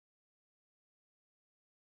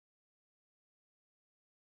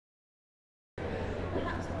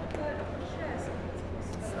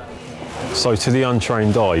So to the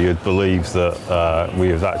untrained eye, you'd believe that we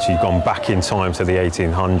have actually gone back in time to the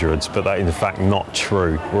 1800s, but that is in fact not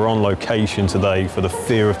true. We're on location today for the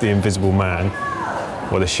Fear of the Invisible Man,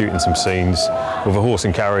 where they're shooting some scenes with a horse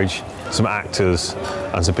and carriage, some actors,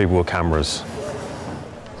 and some people with cameras.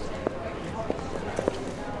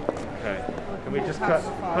 Okay, can we just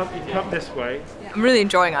cut this way? I'm really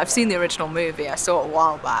enjoying it. I've seen the original movie. I saw it a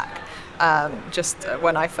while back. Just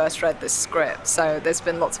when I first read this script. So there's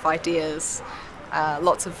been lots of ideas,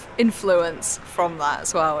 lots of influence from that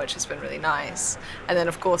as well, which has been really nice. And then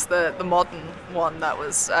of course the modern one that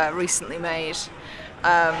was recently made,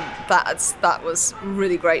 that was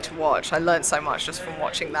really great to watch. I learned so much just from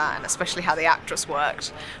watching that, and especially how the actress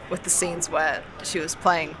worked with the scenes where she was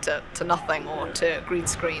playing to nothing or to green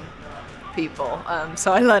screen people.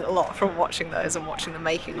 So I learned a lot from watching those and watching the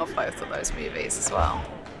making of both of those movies as well.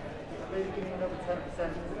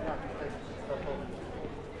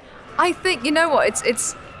 I think, you know what,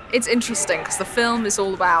 it's interesting because the film is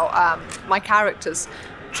all about my characters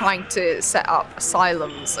trying to set up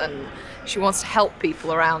asylums, and she wants to help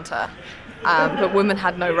people around her, but women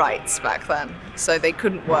had no rights back then, so they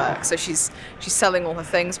couldn't work. So she's selling all her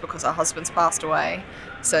things because her husband's passed away,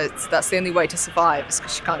 so that's the only way to survive, is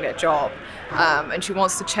because she can't get a job, and she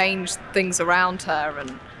wants to change things around her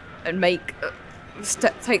and make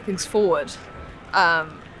take things forward,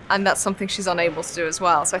 and that's something she's unable to do as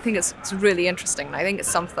well. So I think it's really interesting, and I think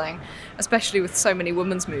it's something, especially with so many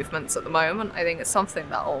women's movements at the moment, I think it's something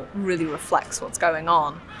that all really reflects what's going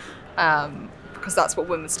on, because that's what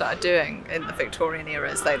women started doing in the Victorian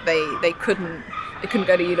era. Is they couldn't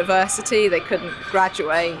go to university, they couldn't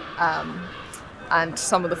graduate, and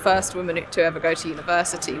some of the first women to ever go to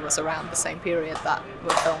university was around the same period that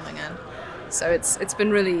we're filming in. So it's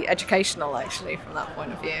been really educational, actually, from that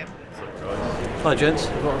point of view. Hi, gents.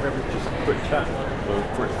 Just a quick chat for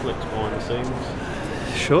Brit Flicks behind the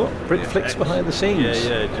scenes. Sure. Brit Flicks behind the scenes.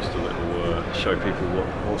 Yeah, just a little show people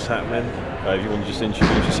what's happening. If you want to just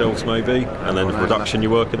introduce yourselves, maybe, and then the production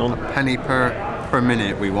you're working on. A penny per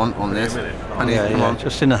minute we want on this. Penny, yeah.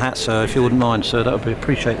 Just in the hat, sir, if you wouldn't mind, sir. That would be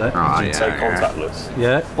appreciate that. Oh, yeah, take contactless.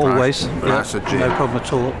 Yeah, always. That's a G. No problem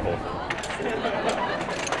at all.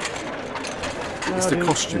 It's the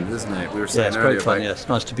costumes, isn't it? We were saying it's earlier great fun. Yeah, it's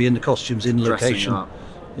nice to be in the costumes, in location. Up.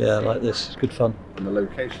 Yeah, like this. It's good fun. And the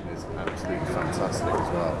location is absolutely fantastic as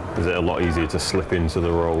well. Is it a lot easier to slip into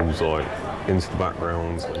the roles, like into the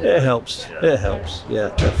backgrounds? It helps. It helps. Yeah,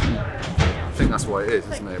 definitely. I think that's what it is,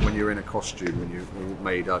 isn't it? When you're in a costume, when you're all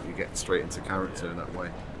made up, you get straight into character in that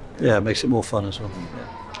way. Yeah, it makes it more fun as well.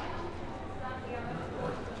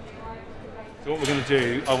 So what we're going to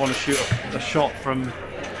do, I want to shoot a shot from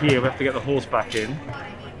here. We have to get the horse back in,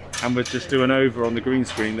 and we'll just do an over on the green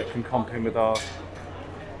screen that can comp in with our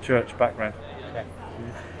church background. Okay.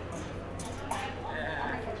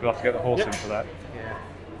 So we'll have to get the horse in for that. Yeah.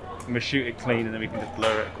 And we'll shoot it clean, and then we can just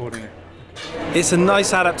blur it accordingly. It's a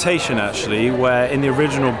nice adaptation, actually, where in the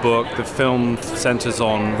original book the film centres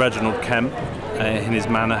on Reginald Kemp in his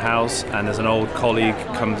manor house, and there's an old colleague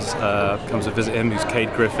comes to visit him, who's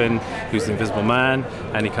Cade Griffin, who's the Invisible Man,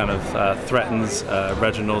 and he kind of threatens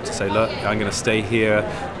Reginald to say, look, I'm going to stay here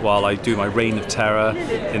while I do my reign of terror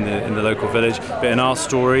in the local village. But in our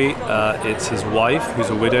story, it's his wife, who's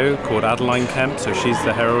a widow, called Adeline Kemp, so she's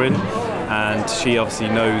the heroine. And she obviously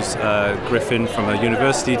knows Griffin from her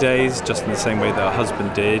university days, just in the same way that her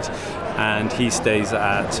husband did. And he stays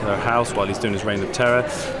at her house while he's doing his reign of terror.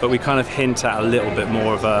 But we kind of hint at a little bit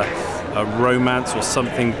more of a romance or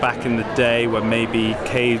something back in the day where maybe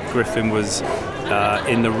Cade Griffin was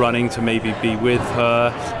in the running to maybe be with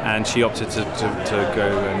her, and she opted to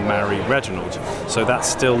go and marry Reginald. So that's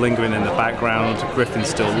still lingering in the background. Griffin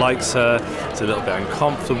still likes her. It's a little bit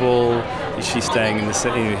uncomfortable. He's staying in the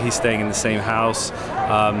same house.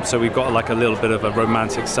 So we've got like a little bit of a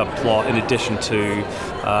romantic subplot in addition to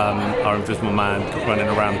our Invisible Man running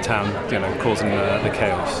around town, causing the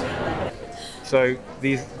chaos. So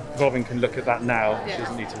Robin can look at that now. Yeah. She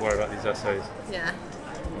doesn't need to worry about these essays. Yeah.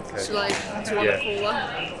 Okay. Do you want to call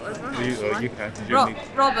her? You can.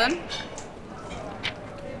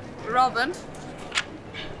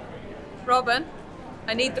 Robin,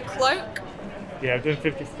 I need the cloak. Yeah, I'm doing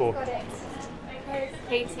 54.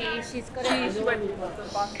 Katie, she's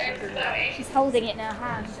holding it in her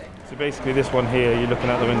hand. So basically this one here, you're looking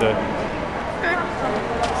out the window.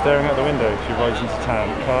 Staring out the window, she rides into town.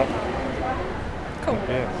 Cut. Cool.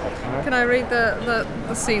 Yeah. Can I read the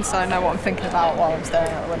scene so I know what I'm thinking about while I'm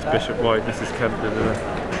staring out the window? Bishop White, Mrs. Kemp.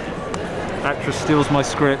 Actress steals my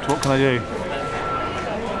script, what can I do?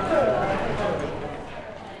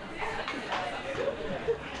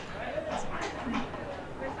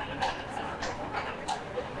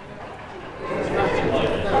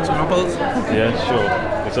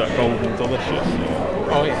 golden delicious.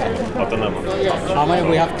 Oh yeah. I don't know. How many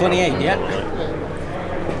we have? 28, yeah?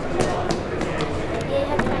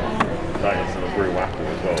 That is a real apple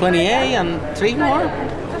as well. 28 and 3 more?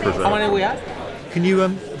 Present. How many we have? Can you,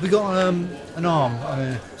 we got an arm on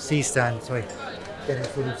a C-stand, sorry, get it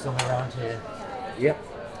sort of somewhere around here. Yep.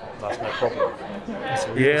 That's no problem.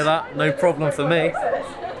 Yeah, that no problem for me.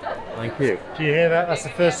 Thank you. Do you hear that? That's the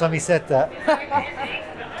first time he said that.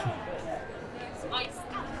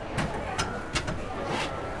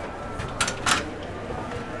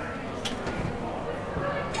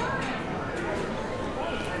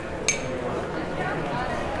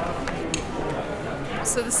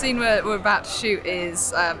 So the scene we're about to shoot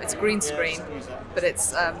is it's a green screen, but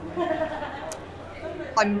it's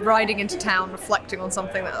I'm riding into town reflecting on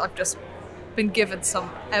something that I've just been given some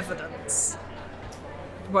evidence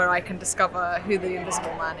where I can discover who the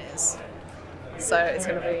Invisible Man is. So it's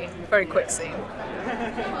going to be a very quick scene.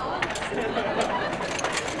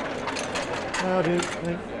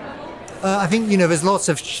 I think, you know, there's lots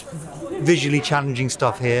of visually challenging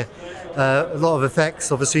stuff here. A lot of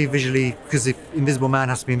effects, obviously, visually, because the Invisible Man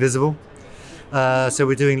has to be invisible. So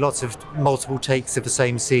we're doing lots of multiple takes of the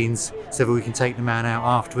same scenes so that we can take the man out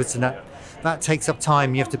afterwards, and that takes up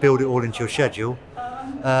time. You have to build it all into your schedule.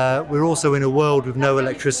 We're also in a world with no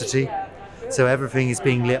electricity, so everything is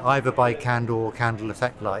being lit either by candle or candle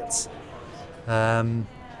effect lights. And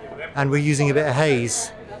we're using a bit of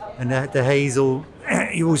haze, and the haze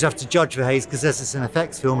you always have to judge the haze, because as it's an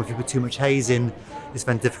effects film, if you put too much haze in, it's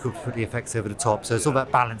very difficult to put the effects over the top. So it's all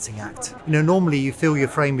about balancing act. You know, normally you fill your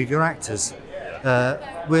frame with your actors.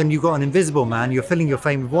 When you've got an Invisible Man, you're filling your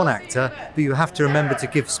frame with one actor, but you have to remember to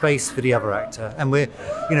give space for the other actor. And the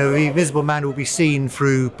Invisible Man will be seen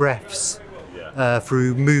through breaths,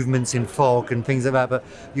 through movements in fog and things like that. But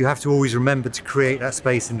you have to always remember to create that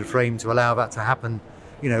space in the frame to allow that to happen,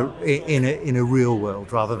 you know, in a real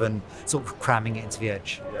world, rather than sort of cramming it into the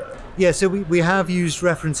edge. Yeah, so we have used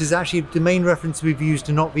references. Actually, the main reference we've used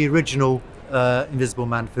are not the original Invisible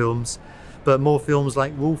Man films, but more films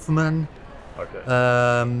like Wolfman,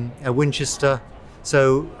 Winchester.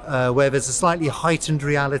 So where there's a slightly heightened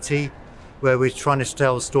reality, where we're trying to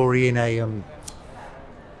tell a story in a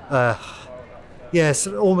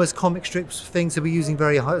almost comic strips thing. So we're using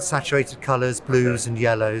very saturated colours, blues and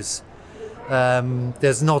yellows.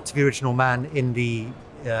 There's not the original man in the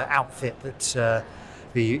outfit that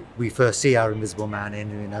we first see our Invisible Man in,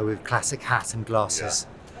 you know, with classic hat and glasses.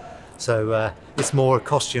 So it's more a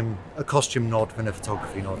costume nod than a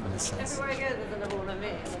photography nod in this sense.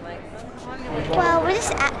 Well, we're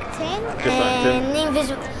just acting.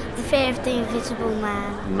 The Fear of the Invisible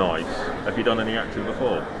Man. Nice. Have you done any acting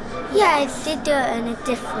before? Yeah, I did do it in a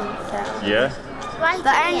different film. Yeah? But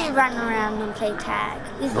I only ran around and played tag.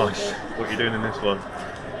 Nice. What are you doing in this one?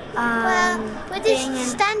 We're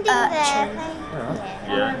just standing there.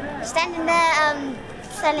 Yeah. Standing there,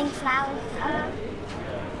 selling flowers.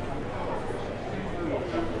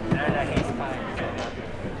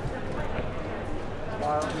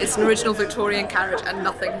 It's an original Victorian carriage and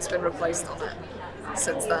nothing has been replaced on it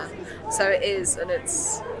since then. So it is, and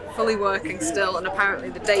it's fully working still, and apparently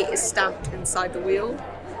the date is stamped inside the wheel.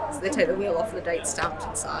 So they take the wheel off, the date stamped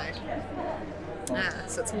inside. Yeah,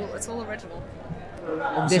 so it's all original.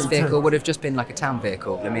 This vehicle would have just been like a town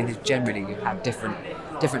vehicle. I mean, generally you have different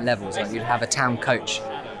levels. Like you'd have a town coach,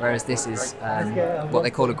 whereas this is what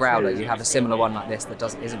they call a growler. You have a similar one like this that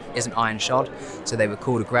isn't iron shod, so they were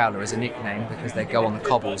called a growler as a nickname because they go on the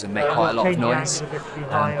cobbles and make quite a lot of noise.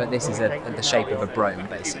 But this is the shape of a brome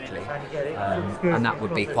basically, and that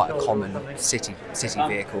would be quite a common city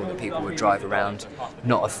vehicle that people would drive around.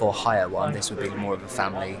 Not a for hire one. This would be more of a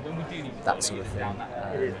family, that sort of thing.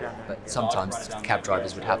 But sometimes the cab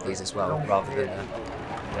drivers would have these as well, rather than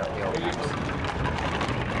the old ones.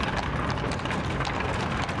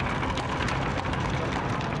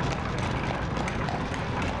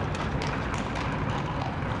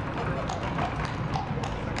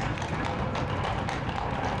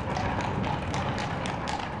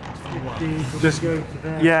 Just go to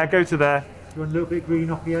there. Yeah, go to there. You want a little bit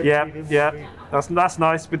green off the edge? Yeah. That's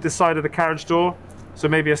nice with the side of the carriage door. So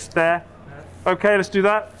maybe a spare. Okay, let's do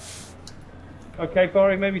that. Okay,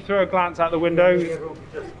 Corey, maybe throw a glance out the window.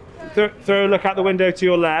 Throw a look out the window to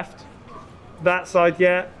your left. That side,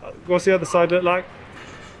 yeah. What's the other side look like?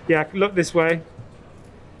 Yeah, look this way.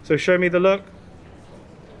 So show me the look.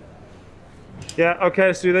 Yeah, okay,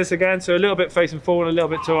 let's do this again. So a little bit facing forward, a little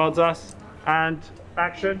bit towards us. And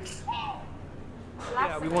action.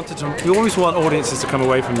 Yeah, we always want audiences to come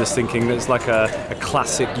away from this thinking that it's like a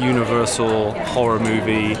classic universal horror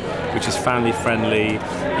movie, which is family friendly,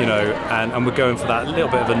 you know, and we're going for that little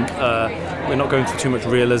bit of we're not going for too much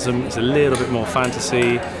realism. It's a little bit more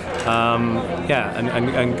fantasy, and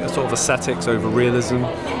sort of aesthetics over realism,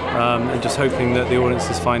 and just hoping that the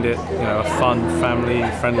audiences find it, you know, a fun, family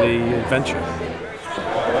friendly adventure.